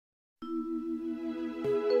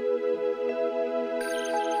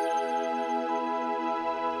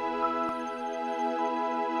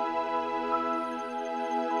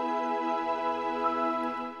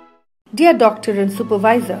Dear doctor and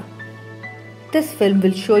supervisor, this film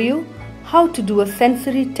will show you how to do a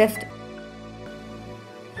sensory test.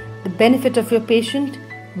 The benefit of your patient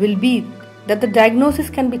will be that the diagnosis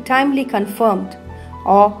can be timely confirmed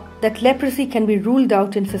or that leprosy can be ruled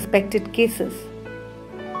out in suspected cases.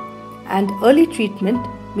 And early treatment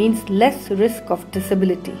means less risk of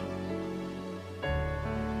disability.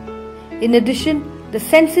 In addition, the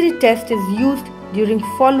sensory test is used during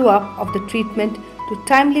follow-up of the treatment to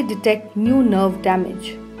timely detect new nerve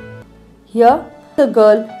damage. Here, the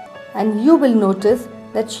girl, and you will notice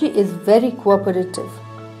that she is very cooperative.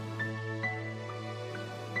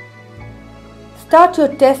 Start your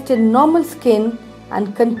test in normal skin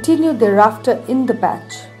and continue thereafter in the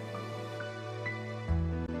patch.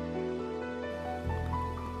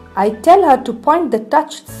 I tell her to point the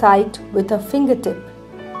touched site with her fingertip.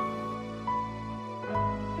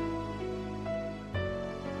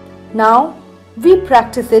 Now, we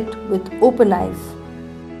practice it with open eyes.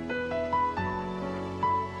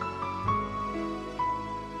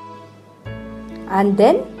 And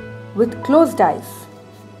then with closed eyes.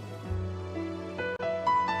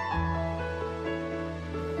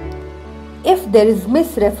 If there is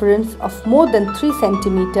misreference of more than 3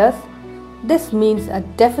 centimeters, this means a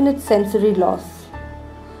definite sensory loss.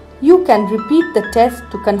 You can repeat the test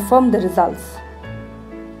to confirm the results.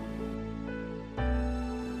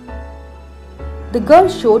 The girl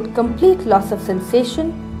showed complete loss of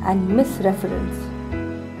sensation and misreference.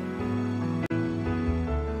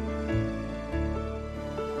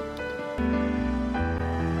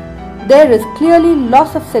 There is clearly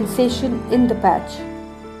loss of sensation in the patch.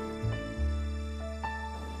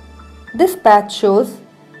 This patch shows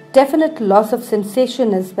definite loss of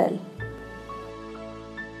sensation as well.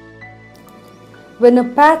 When a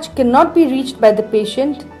patch cannot be reached by the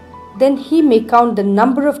patient, then he may count the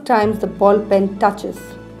number of times the ball pen touches.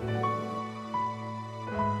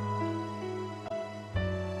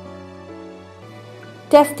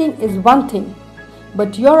 Testing is one thing,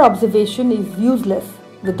 but your observation is useless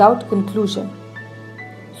without conclusion.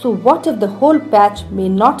 So what if the whole patch may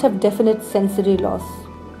not have definite sensory loss?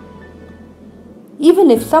 Even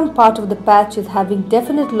if some part of the patch is having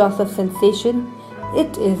definite loss of sensation,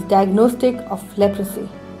 it is diagnostic of leprosy.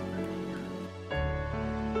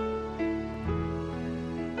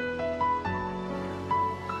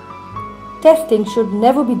 Testing should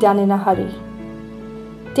never be done in a hurry.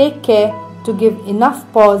 Take care to give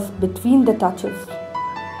enough pause between the touches.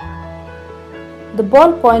 The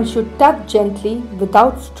ball point should tap gently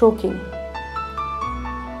without stroking.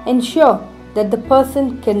 Ensure that the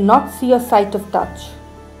person cannot see your site of touch.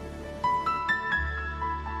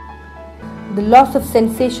 The loss of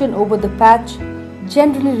sensation over the patch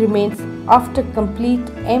generally remains after complete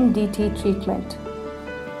MDT treatment.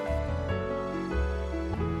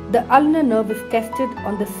 The ulnar nerve is tested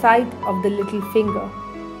on the side of the little finger.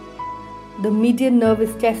 The median nerve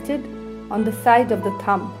is tested on the side of the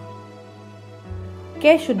thumb.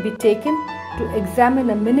 Care should be taken to examine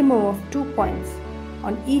a minimum of 2 points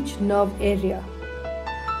on each nerve area,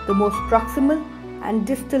 the most proximal and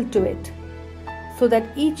distal to it, so that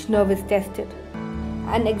each nerve is tested.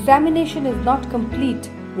 An examination is not complete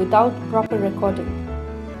without proper recording.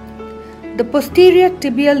 The posterior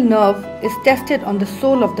tibial nerve is tested on the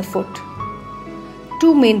sole of the foot.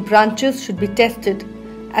 2 main branches should be tested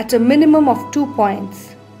at a minimum of 2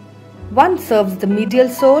 points. One serves the medial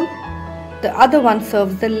sole, the other one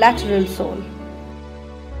serves the lateral sole.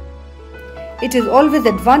 It is always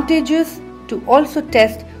advantageous to also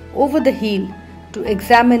test over the heel to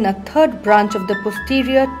examine a 3rd branch of the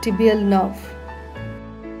posterior tibial nerve.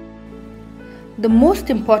 The most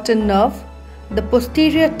important nerve, the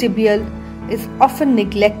posterior tibial, is often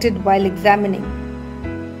neglected while examining.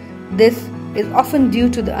 This is often due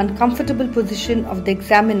to the uncomfortable position of the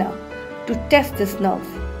examiner to test this nerve.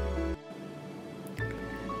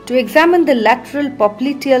 To examine the lateral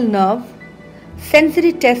popliteal nerve,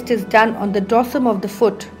 sensory test is done on the dorsum of the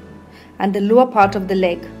foot and the lower part of the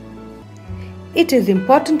leg. It is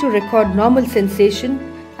important to record normal sensation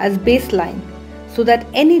as baseline so that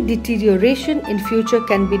any deterioration in future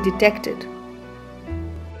can be detected.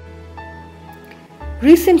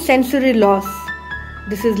 Recent sensory loss,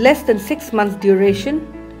 this is less than 6 months duration,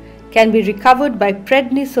 can be recovered by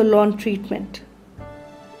prednisolone treatment.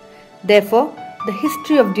 Therefore, the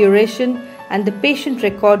history of duration and the patient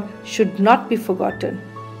record should not be forgotten.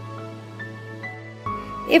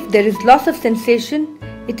 If there is loss of sensation,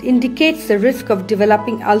 it indicates the risk of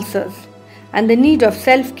developing ulcers and the need of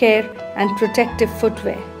self-care and protective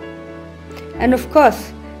footwear. And of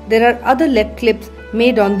course, there are other lep clips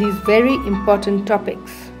made on these very important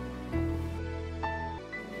topics.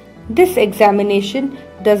 This examination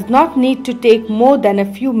does not need to take more than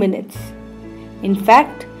a few minutes. In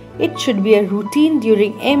fact, it should be a routine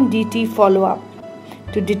during MDT follow-up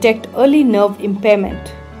to detect early nerve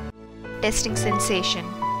impairment. Testing sensation.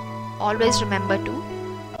 Always remember to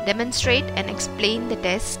demonstrate and explain the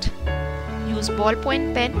test. Use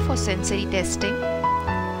ballpoint pen for sensory testing.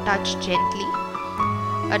 Touch gently.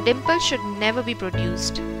 A dimple should never be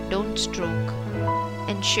produced. Don't stroke.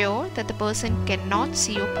 Ensure that the person cannot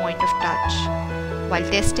see your point of touch. While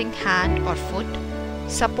testing hand or foot,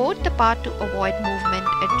 support the part to avoid movement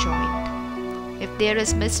at joint. If there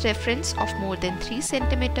is misreference of more than 3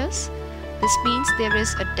 cm, this means there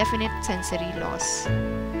is a definite sensory loss.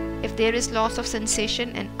 If there is loss of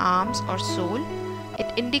sensation in arms or sole,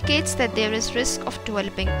 it indicates that there is risk of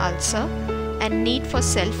developing ulcer and need for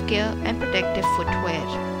self-care and protective footwear.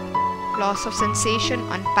 Loss of sensation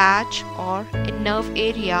on patch or in nerve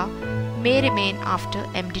area may remain after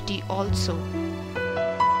MDT also.